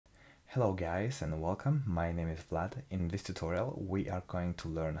Hello guys and welcome, my name is Vlad. In this tutorial we are going to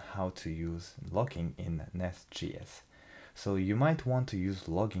learn how to use logging in NestJs. So you might want to use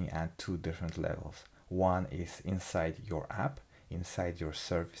logging at two different levels. One is inside your app, inside your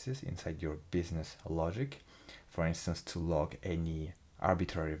services, inside your business logic. For instance, to log any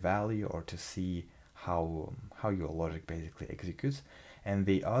arbitrary value or to see how your logic basically executes. And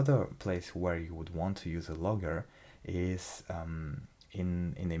the other place where you would want to use a logger is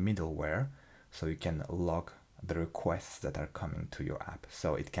in a middleware, so you can log the requests that are coming to your app.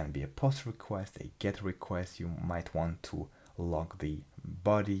 So it can be a post request, a get request. You might want to log the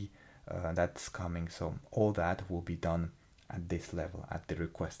body that's coming. So all that will be done at this level, at the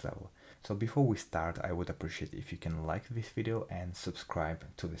request level. So before we start, I would appreciate if you can like this video and subscribe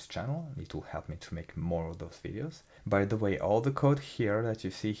to this channel. It will help me to make more of those videos. By the way, all the code here that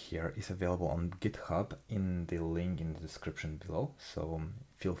you see here is available on GitHub in the link in the description below. So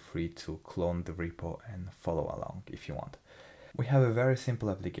feel free to clone the repo and follow along if you want. We have a very simple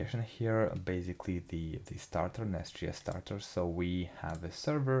application here, basically the starter, NestJs starter. So we have a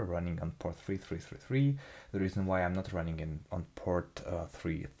server running on port 3333. The reason why I'm not running on port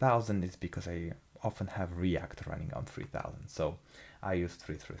 3000 is because I often have React running on 3000. So I use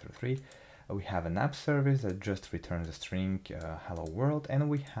 3333. We have an app service that just returns a string hello world, and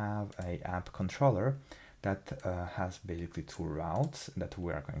we have an app controller that has basically two routes that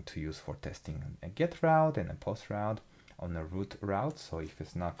we are going to use for testing: a get route and a post route on a root route. So if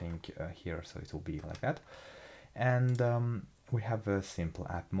there's nothing here, so it will be like that. And we have a simple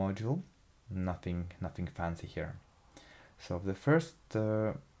app module, nothing fancy here. So the first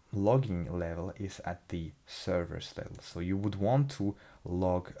logging level is at the servers level. So you would want to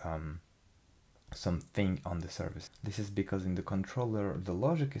log something on the service. This is because in the controller the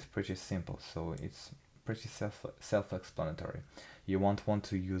logic is pretty simple, so it's pretty self-explanatory. You won't want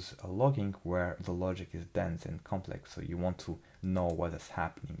to use a logging where the logic is dense and complex, so you want to know what is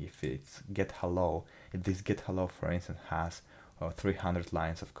happening. If it's get hello, if this get hello for instance has 300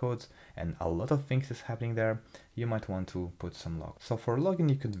 lines of codes and a lot of things is happening there, you might want to put some log. So for logging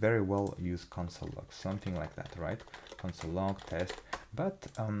you could very well use console log, something like that, right? Console log test. But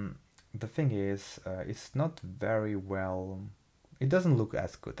the thing is, it's not very well, it doesn't look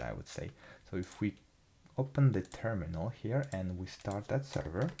as good, I would say. So if we open the terminal here and we start that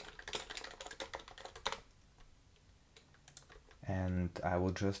server, and I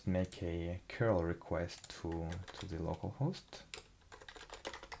will just make a curl request to the localhost.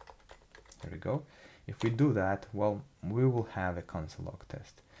 There we go. If we do that, well, we will have a console log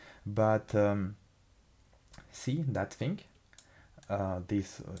test. But see that thing?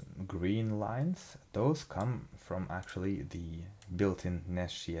 These green lines, those come from actually the built-in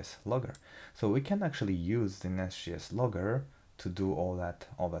NestJs logger. So we can actually use the NestJs logger to do all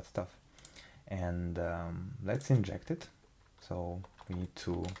that stuff. And let's inject it. So we need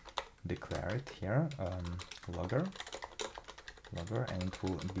to declare it here, logger, and it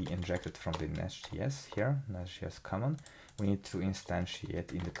will be injected from the NestJs here, NestJs common. We need to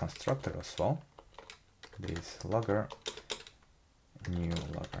instantiate in the constructor as well this logger, new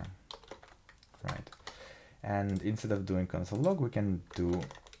logger, right? And instead of doing console log, we can do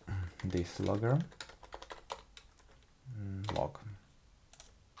this logger log.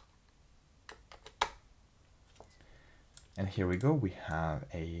 And here we go, we have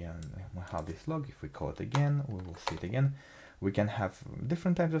this log. If we call it again, we will see it again. We can have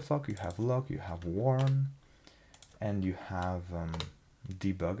different types of log, you have warn, and you have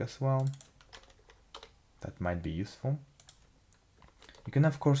debug as well. That might be useful. You can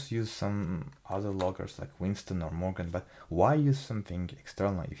of course use some other loggers like Winston or Morgan, but why use something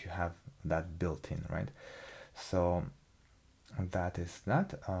external if you have that built in, right? So that is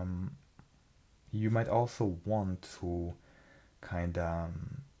that. You might also want to kind of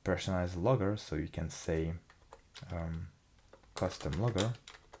personalize the logger, so you can say custom logger,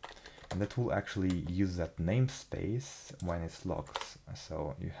 and that will actually use that namespace when it's logged.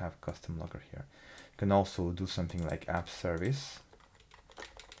 So you have custom logger here. You can also do something like app service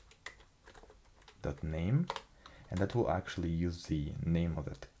 .name, and that will actually use the name of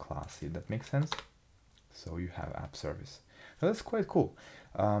that class, if that makes sense. So you have app service. So that's quite cool.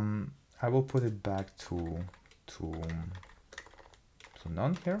 I will put it back to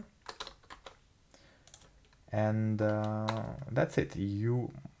none here, and that's it.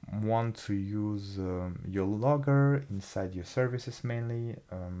 You want to use your logger inside your services mainly,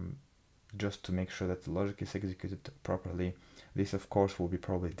 just to make sure that the logic is executed properly. This of course will be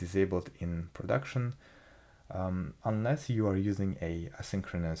probably disabled in production, unless you are using a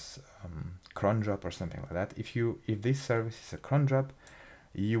asynchronous cron job or something like that. If this service is a cron job,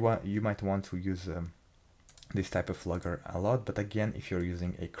 you might want to use this type of logger a lot, but again, if you're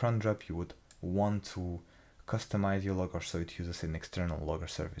using a cron job, you would want to customize your logger so it uses an external logger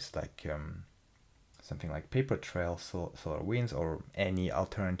service like something like Papertrail, SolarWinds, or any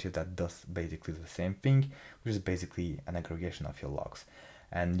alternative that does basically the same thing, which is basically an aggregation of your logs.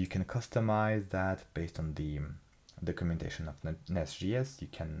 And you can customize that based on the documentation of NestJs. You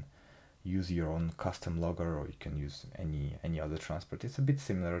can use your own custom logger, or you can use any other transport. It's a bit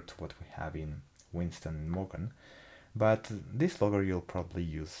similar to what we have in Winston and Morgan, but this logger you'll probably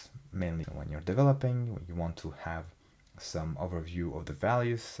use mainly when you're developing, when you want to have some overview of the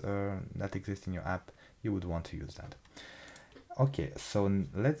values that exist in your app. You would want to use that. Okay, so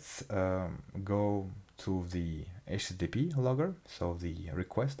let's go to the HTTP logger, so the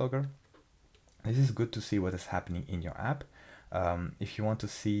request logger. This is good to see what is happening in your app. If you want to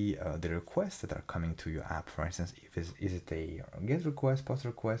see the requests that are coming to your app, for instance, is it a GET request, POST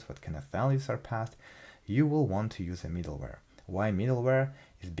request, what kind of values are passed, you will want to use a middleware. Why middleware?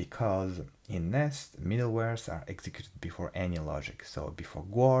 Is because in Nest, middlewares are executed before any logic, so before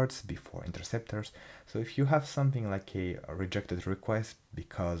guards, before interceptors. So if you have something like a rejected request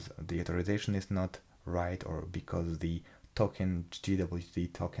because the authorization is not right, or because the token,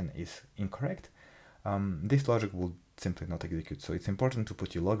 GWT token, is incorrect, this logic will simply not execute. So it's important to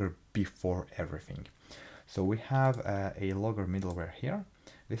put your logger before everything. So we have a logger middleware here.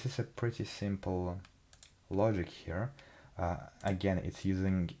 This is a pretty simple logic here. Again, it's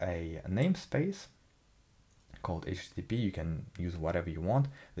using a namespace called HTTP. You can use whatever you want.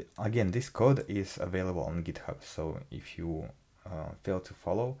 Again, this code is available on GitHub, so if you fail to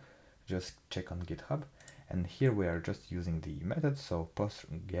follow, just check on GitHub. And here we are just using the method, so post,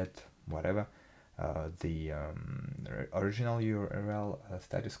 get, whatever, the original URL,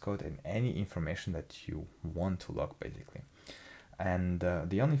 status code, and any information that you want to log, basically. And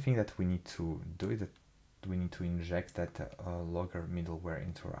the only thing that we need to do is that we need to inject that logger middleware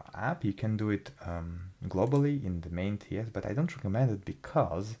into our app. You can do it globally in the main TS, but I don't recommend it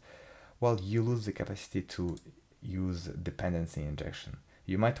because, well, you lose the capacity to use dependency injection.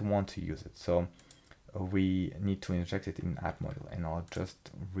 You might want to use it, so we need to inject it in app module, and I'll just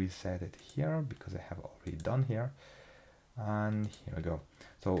reset it here because I have already done here. And here we go.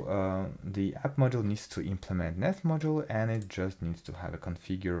 So the app module needs to implement Nest module, and it just needs to have a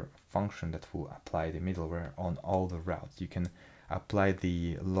configure function that will apply the middleware on all the routes. You can apply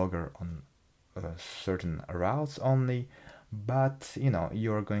the logger on certain routes only, but you know,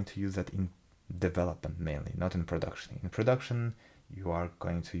 you are going to use that in development mainly, not in production. In production, you are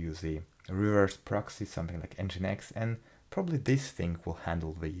going to use a reverse proxy, something like Nginx, and probably this thing will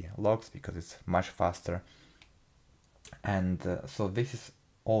handle the logs because it's much faster. And so this is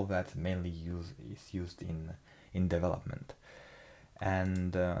all that mainly is used in development,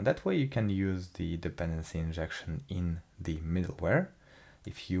 and that way you can use the dependency injection in the middleware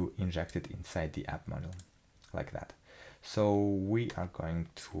if you inject it inside the app module, like that. So we are going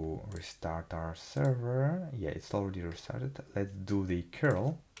to restart our server. Yeah, it's already restarted. Let's do the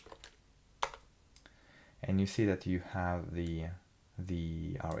curl, and you see that you have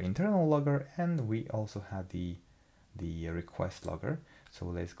our internal logger, and we also have the request logger. So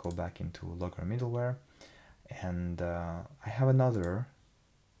let's go back into logger middleware, and I have another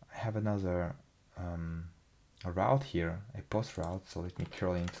a route here, a post route. So let me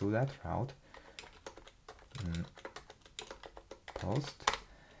curl into that route, post,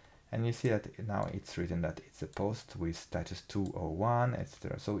 and you see that now it's written that it's a post with status 201,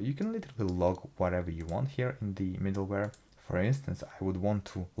 etc. So you can literally log whatever you want here in the middleware. For instance, I would want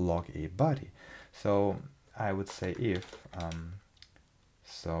to log a body, so I would say if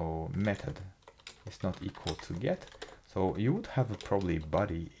so method is not equal to get. So you would have probably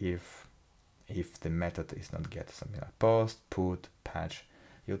body if the method is not get, something like post, put, patch.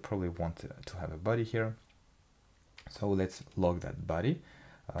 You'll probably want to have a body here. So let's log that body.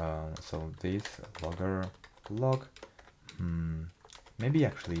 So this logger log, maybe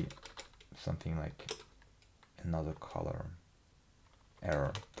actually something like another color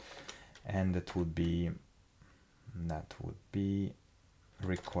error, and that would be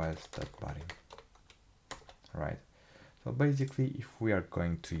request.body, right? So basically, if we are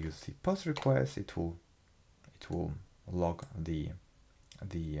going to use the post request, it will log the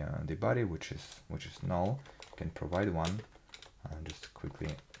body, which is null. You can provide one. Just quickly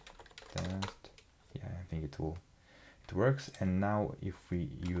test. Yeah, I think it works. And now if we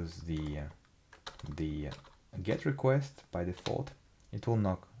use the get request by default, it will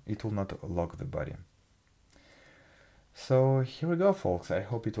not log the body. So here we go, folks. I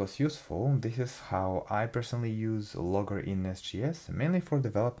hope it was useful. This is how I personally use Logger in NestJs, mainly for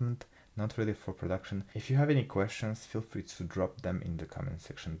development, not really for production. If you have any questions, feel free to drop them in the comment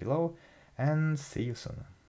section below, and see you soon.